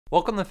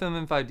Welcome to Film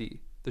in 5D,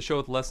 the show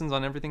with lessons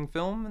on everything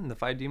film and the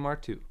 5D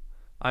Mark II.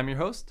 I'm your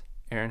host,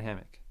 Aaron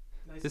Hammock.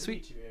 Nice to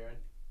meet you, Aaron.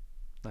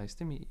 Nice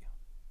to meet you.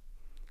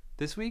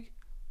 This week,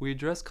 we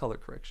address color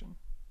correction.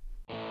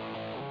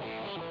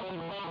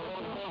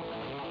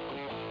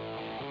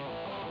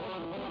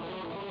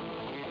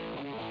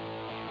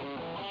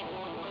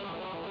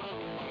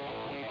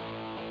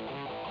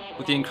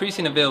 With the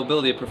increasing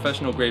availability of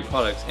professional-grade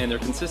products and their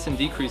consistent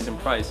decrease in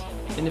price,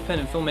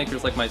 independent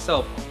filmmakers like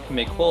myself can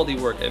make quality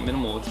work at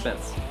minimal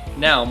expense.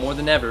 Now, more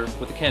than ever,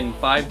 with the Canon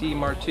 5D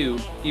Mark II,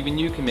 even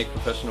you can make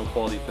professional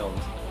quality films.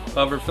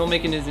 However,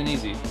 filmmaking isn't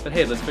easy, but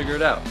hey, let's figure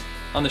it out.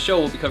 On the show,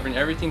 we'll be covering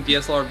everything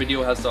DSLR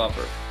video has to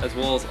offer, as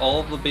well as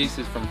all of the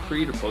bases from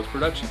pre to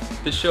post-production.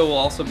 This show will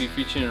also be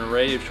featuring an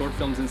array of short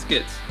films and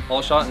skits,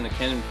 all shot in the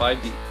Canon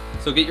 5D.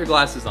 So get your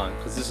glasses on,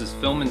 because this is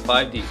Film in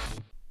 5D.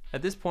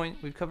 At this point,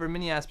 we've covered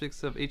many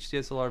aspects of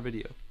HDSLR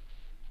video,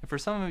 and for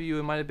some of you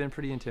it might have been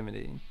pretty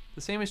intimidating.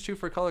 The same is true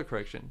for color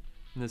correction,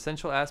 an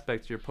essential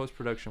aspect to your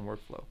post-production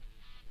workflow.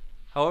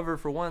 However,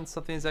 for once,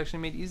 something is actually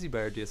made easy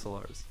by our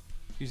DSLRs.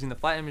 Using the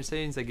flat image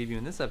settings I gave you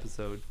in this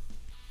episode,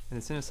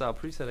 and the CineStyle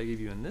preset I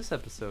gave you in this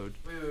episode.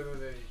 Wait. What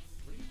are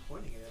you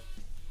pointing at?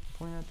 I'm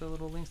pointing at the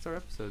little links to our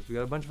episodes. We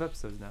got a bunch of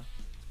episodes now.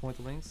 Just point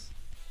the links.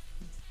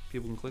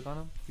 People can click on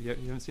them. If you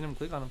haven't seen them,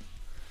 click on them.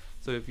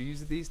 So if you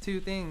use these two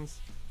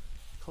things,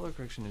 color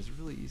correction is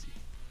really easy.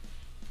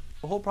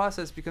 The whole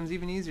process becomes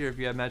even easier if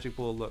you have magic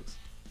bullet looks,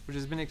 which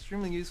has been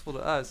extremely useful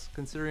to us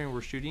considering we're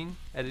shooting,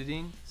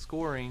 editing,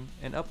 scoring,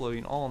 and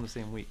uploading all in the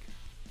same week.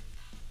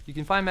 You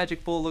can find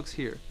magic bullet looks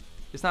here.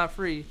 It's not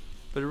free,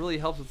 but it really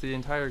helps with the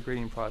entire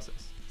grading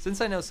process.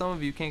 Since I know some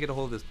of you can't get a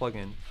hold of this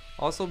plugin,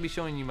 I'll also be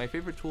showing you my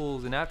favorite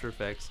tools in After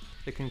Effects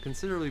that can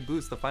considerably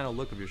boost the final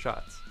look of your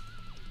shots.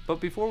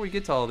 But before we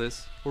get to all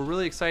this, we're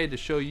really excited to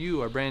show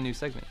you our brand new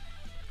segment.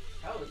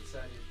 How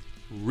excited?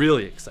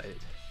 Really excited.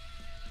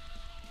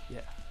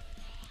 Yeah.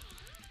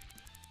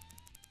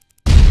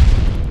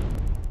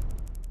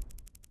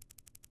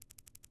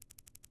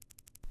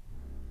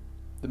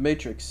 The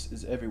Matrix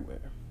is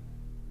everywhere.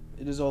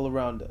 It is all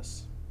around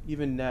us,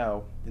 even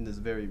now in this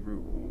very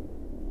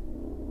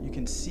room. You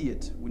can see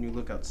it when you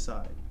look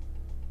outside,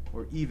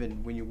 or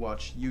even when you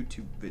watch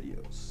YouTube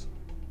videos.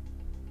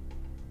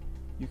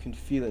 You can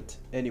feel it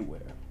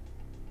anywhere.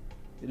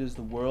 It is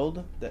the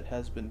world that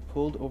has been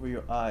pulled over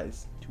your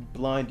eyes to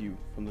blind you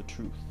from the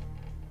truth.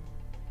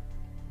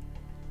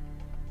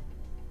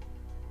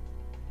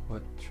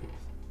 What truth?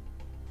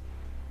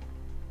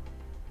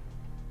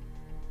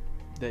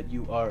 That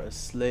you are a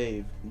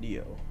slave,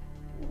 Neo.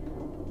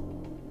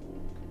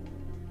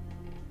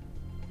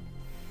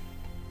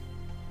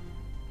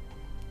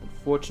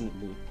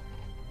 Unfortunately,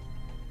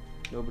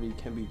 nobody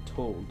can be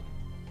told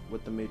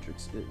what the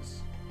Matrix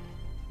is.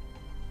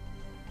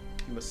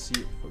 You must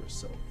see it for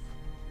yourself.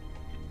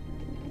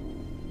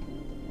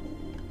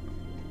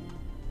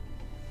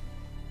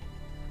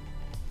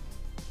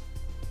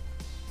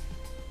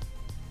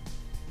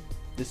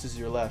 This is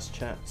your last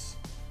chance.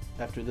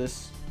 After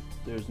this,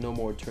 there is no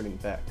more turning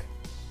back.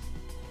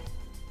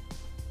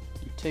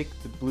 You take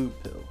the blue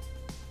pill.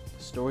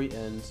 The story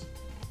ends,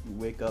 you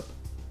wake up,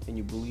 and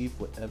you believe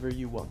whatever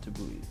you want to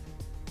believe.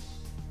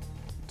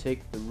 You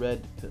take the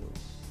red pill.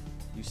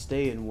 You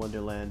stay in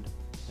Wonderland,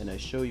 and I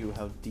show you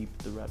how deep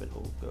the rabbit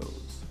hole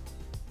goes.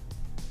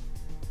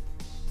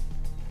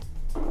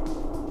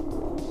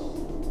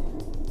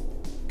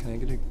 Can I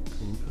get a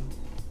green pill?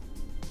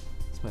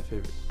 It's my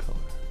favorite color.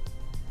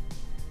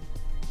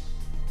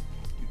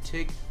 You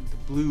take the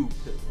blue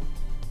pill.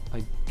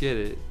 I get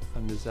it.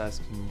 I'm just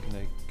asking, can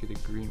I get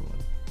a green one?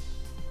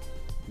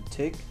 You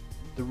take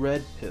the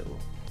red pill.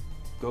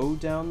 Go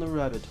down the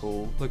rabbit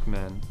hole. Look,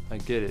 man, I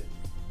get it.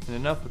 And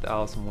enough with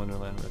Alice in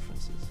Wonderland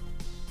references.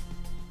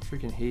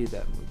 Freaking hated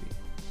that movie.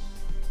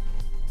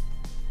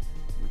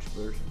 Which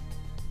version?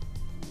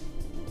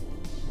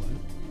 What?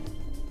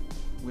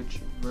 Which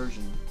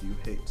version do you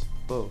hate?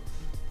 Both.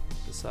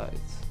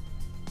 Besides,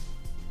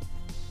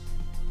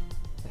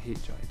 I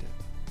hate Johnny Depp.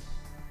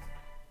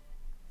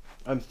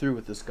 I'm through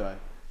with this guy.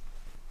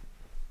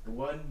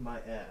 Won my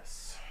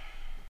ass.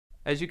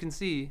 As you can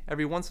see,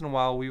 every once in a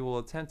while we will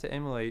attempt to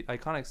emulate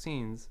iconic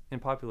scenes in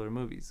popular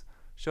movies,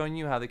 showing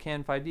you how the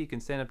Canon 5D can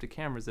stand up to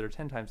cameras that are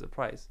 10 times the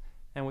price,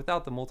 and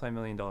without the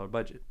multi-million-dollar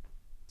budget.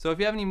 So if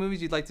you have any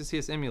movies you'd like to see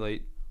us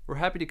emulate, we're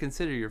happy to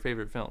consider your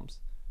favorite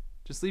films.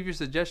 Just leave your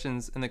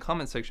suggestions in the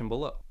comment section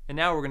below. And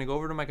now we're going to go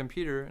over to my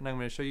computer and I'm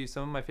going to show you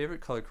some of my favorite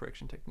color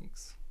correction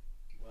techniques.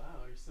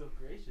 Wow, you're so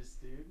gracious,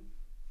 dude.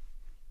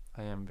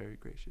 I am very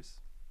gracious.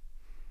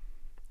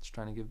 Just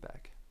trying to give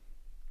back.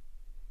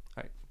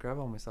 Alright, grab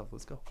on myself,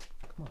 let's go.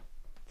 Come on,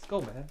 let's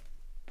go, man.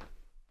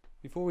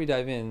 Before we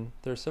dive in,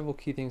 there are several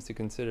key things to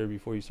consider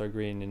before you start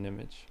grading an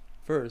image.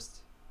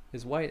 First,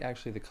 is white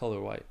actually the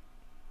color white?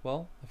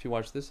 Well, if you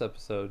watch this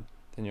episode,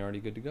 then you're already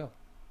good to go.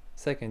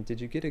 Second, did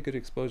you get a good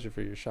exposure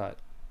for your shot?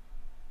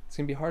 It's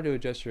going to be hard to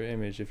adjust your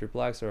image if your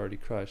blacks are already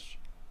crushed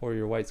or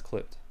your whites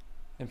clipped.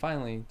 And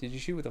finally, did you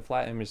shoot with a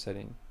flat image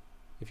setting?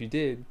 If you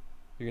did,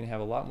 you're going to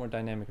have a lot more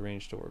dynamic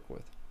range to work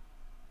with.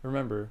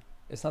 Remember,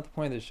 It's not the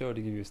point of this show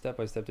to give you a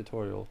step-by-step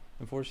tutorial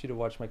and force you to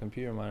watch my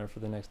computer monitor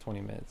for the next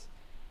 20 minutes.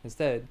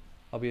 Instead,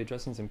 I'll be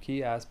addressing some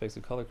key aspects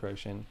of color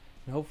correction,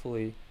 and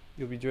hopefully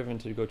you'll be driven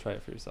to go try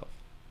it for yourself.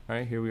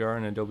 Alright, here we are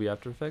in Adobe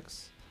After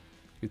Effects.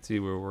 You can see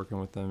we're working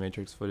with the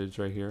matrix footage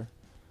right here.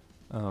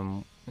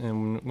 And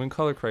when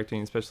color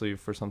correcting, especially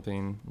for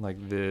something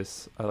like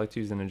this, I like to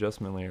use an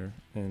adjustment layer,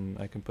 and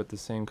I can put the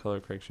same color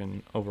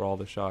correction over all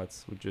the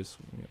shots with just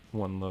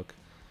one look.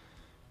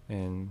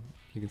 And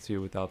you can see it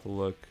without the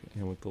look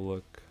and with the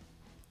look,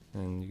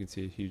 and you can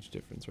see a huge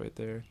difference right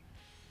there.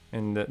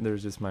 And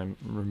there's just my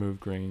remove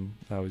grain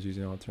that I was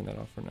using. I'll turn that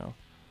off for now.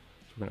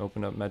 So we're going to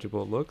open up Magic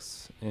Bullet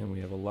Looks, and we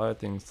have a lot of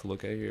things to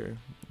look at here.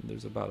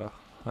 There's about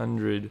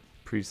 100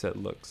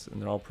 preset looks,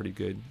 and they're all pretty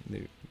good.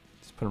 They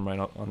just put them right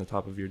on the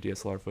top of your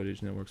DSLR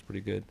footage, and it works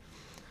pretty good.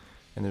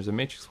 And there's a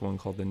matrix one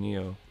called the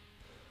Neo,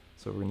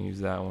 so we're going to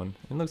use that one.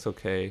 It looks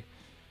okay.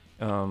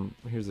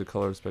 Here's the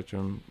color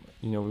spectrum.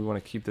 We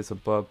want to keep this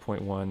above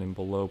 0.1 and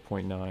below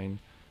 0.9,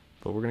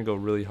 but we're going to go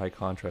really high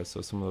contrast,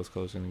 so some of those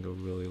colors are going to go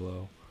really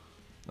low.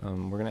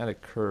 We're going to add a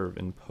curve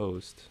in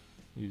post.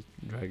 You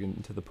drag it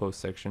into the post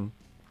section.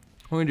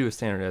 We're going to do a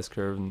standard S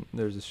curve, and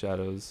there's the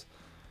shadows,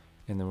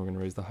 and then we're going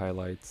to raise the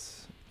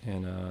highlights.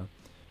 And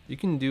you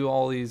can do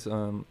all these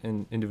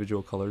in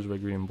individual colors,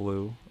 red, green, and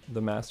blue.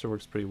 The master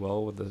works pretty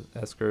well with the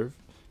S curve.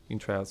 You can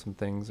try out some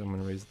things. I'm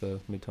going to raise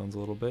the midtones a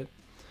little bit,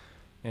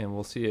 and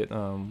we'll see it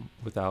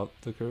without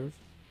the curve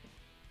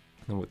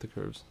and with the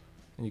curves.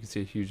 And you can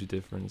see a huge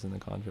difference in the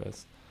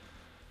contrast.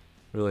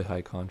 Really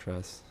high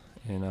contrast.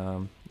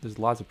 And there's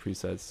lots of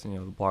presets. The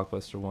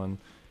Blockbuster one,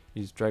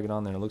 you just drag it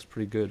on there, it looks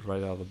pretty good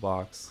right out of the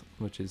box,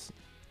 which is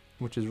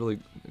really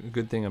a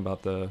good thing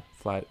about the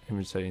flat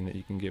image setting that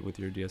you can get with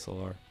your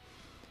DSLR.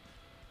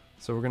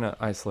 So we're gonna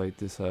isolate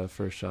this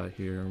first shot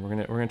here, and we're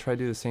gonna try to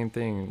do the same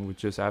thing with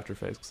just After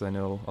Effects, because I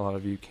know a lot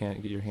of you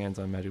can't get your hands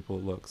on Magic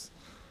Bullet Looks.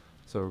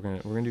 So we're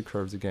gonna do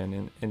curves again.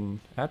 And in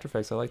After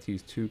Effects, I like to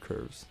use 2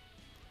 curves.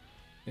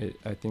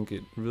 I think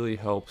it really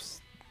helps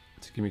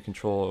to give me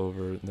control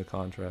over the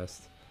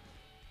contrast.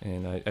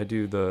 And I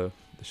do the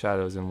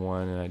shadows in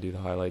one, and I do the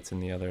highlights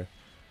in the other.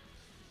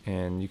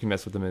 And you can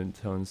mess with the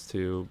midtones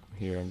too.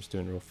 Here I'm just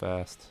doing it real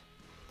fast,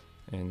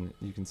 and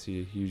you can see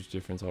a huge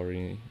difference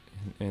already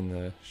in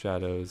the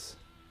shadows.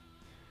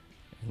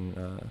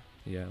 And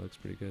yeah, it looks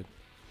pretty good.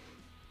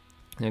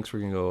 Next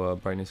we're gonna go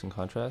brightness and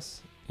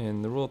contrast.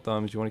 And the rule of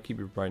thumb is you want to keep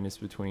your brightness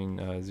between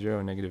 0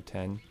 and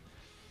 -10.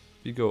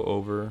 If you go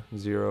over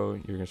 0,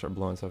 you're gonna start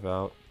blowing stuff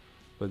out.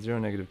 But 0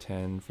 and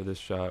 -10 for this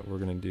shot, we're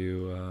gonna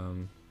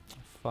do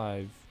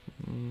 5,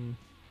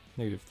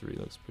 -3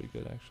 looks pretty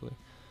good actually.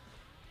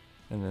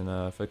 And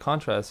then for the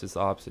contrast, it's the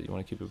opposite. You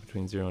want to keep it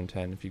between 0 and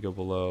 10. If you go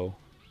below,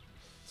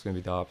 it's going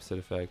to be the opposite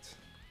effect,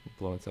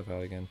 blowing stuff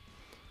out again.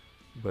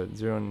 But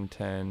 0 and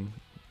 10,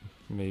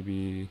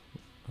 maybe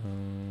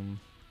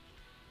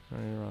right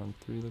around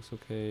 3 looks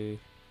okay.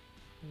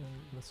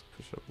 Let's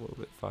push it up a little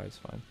bit. 5 is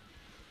fine.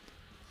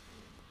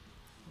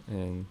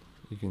 And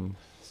you can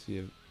see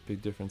a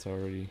big difference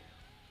already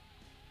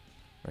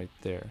right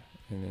there.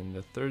 And then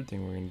the third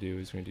thing we're going to do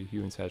is we're going to do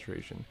hue and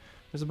saturation.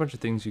 There's a bunch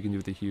of things you can do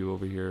with the hue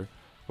over here,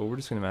 but we're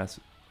just going to mess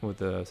with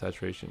the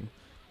saturation.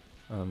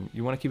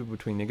 You want to keep it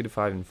between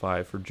 -5 and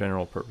 5 for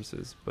general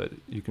purposes, but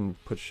you can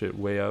push it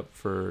way up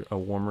for a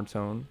warmer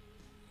tone,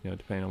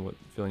 depending on what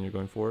feeling you're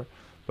going for.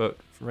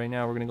 But for right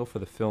now, we're going to go for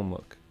the film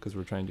look, because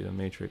we're trying to do a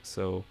matrix.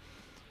 So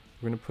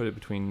we're going to put it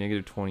between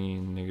 -20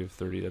 and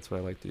 -30. That's what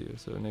I like to do.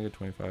 So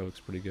 -25 looks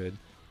pretty good.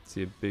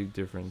 See a big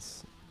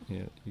difference,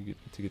 you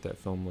get to get that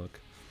film look.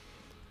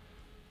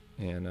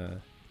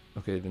 And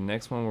okay, the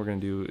next one we're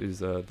going to do is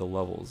the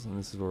levels, and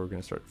this is where we're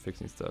going to start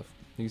fixing stuff.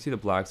 You can see the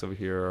blacks over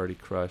here are already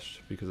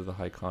crushed because of the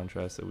high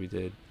contrast that we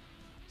did.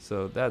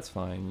 So that's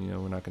fine,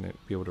 we're not going to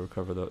be able to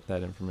recover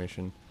that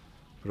information.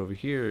 But over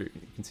here,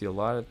 you can see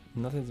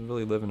nothing's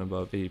really living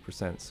above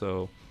 80%.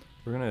 So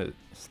we're going to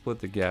split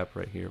the gap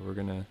right here. We're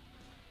going to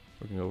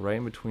go right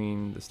in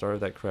between the start of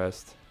that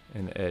crest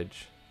and the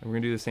edge. And we're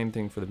going to do the same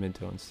thing for the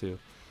midtones too.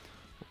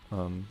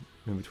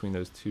 In between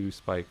those 2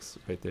 spikes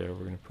right there,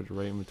 we're going to put it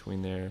right in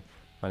between there,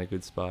 find a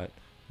good spot,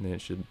 and then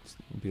it should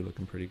be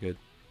looking pretty good.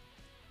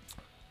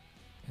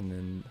 And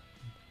then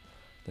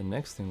the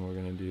next thing we're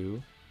going to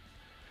do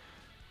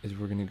is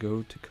we're going to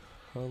go to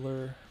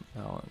color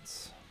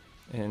balance.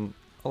 And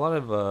a lot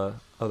of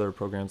other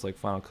programs like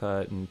Final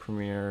Cut and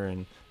Premiere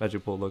and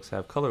Magic Bullet Looks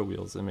have color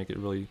wheels that make it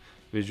really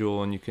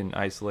visual, and you can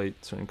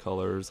isolate certain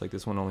colors. Like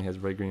this one only has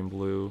red, green,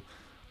 blue,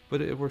 but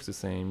it works the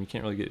same. You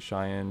can't really get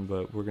cyan,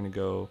 but we're going to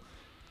go.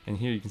 And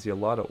here you can see a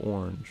lot of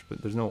orange,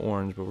 but there's no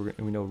orange, but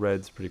we know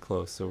red's pretty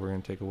close, so we're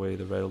going to take away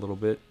the red a little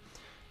bit,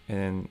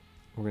 and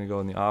we're going to go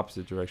in the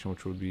opposite direction,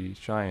 which would be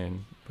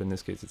cyan, but in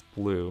this case it's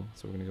blue,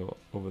 so we're going to go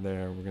over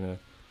there. We're going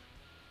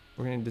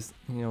to just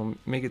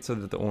make it so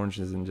that the orange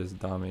isn't just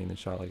dominating the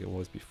shot like it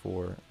was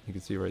before. You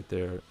can see right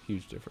there,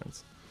 huge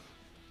difference.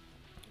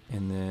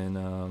 And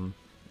then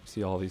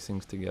see all these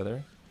things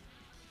together,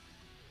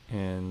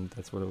 and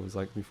that's what it was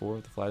like before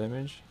with the flat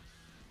image.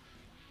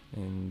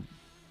 And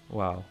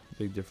wow,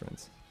 big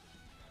difference.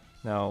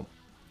 Now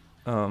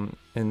And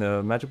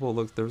the magic bullet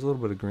looks, there's a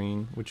little bit of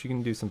green, which you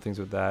can do some things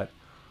with that.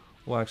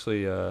 We'll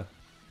actually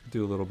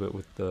do a little bit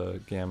with the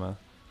gamma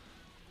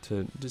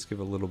to just give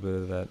a little bit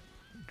of that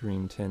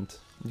green tint.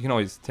 You can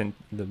always tint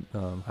the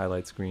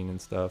highlights green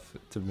and stuff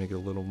to make it a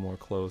little more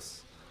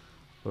close.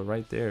 But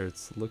right there,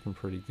 it's looking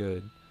pretty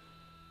good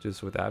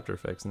just with After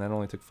Effects. And that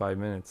only took 5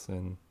 minutes,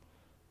 and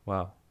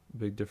wow,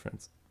 big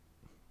difference.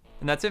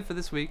 And that's it for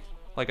this week.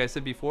 Like I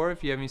said before,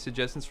 if you have any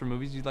suggestions for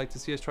movies you'd like to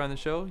see us try on the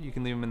show, you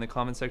can leave them in the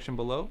comment section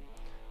below.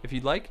 If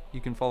you'd like,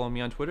 you can follow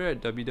me on Twitter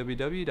at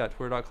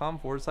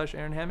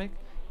www.twitter.com/AaronHammock, and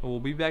we'll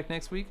be back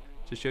next week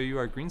to show you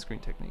our green screen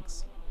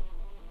techniques.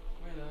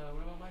 Wait,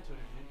 what about my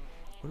Twitter, dude?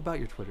 What about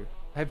your Twitter?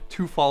 I have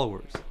 2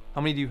 followers.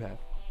 How many do you have?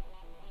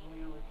 I only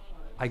got like 5.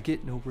 I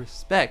get no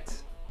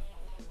respect.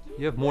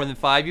 You have more than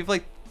 5? You have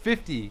like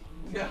 50.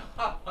 No.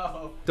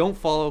 Don't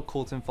follow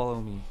Colton,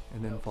 follow me,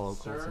 and then No, follow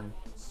sir, Colton.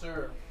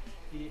 Sir,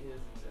 he is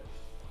dead.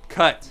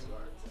 Cut. You are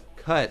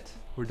dead. Cut.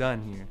 We're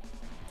done here.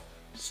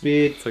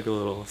 Speed. It's like a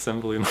little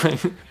assembly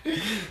line.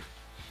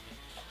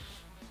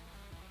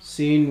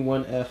 Scene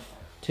 1F.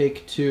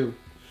 Take 2.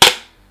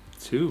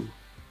 2.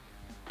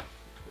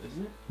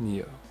 Isn't it?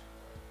 Neo.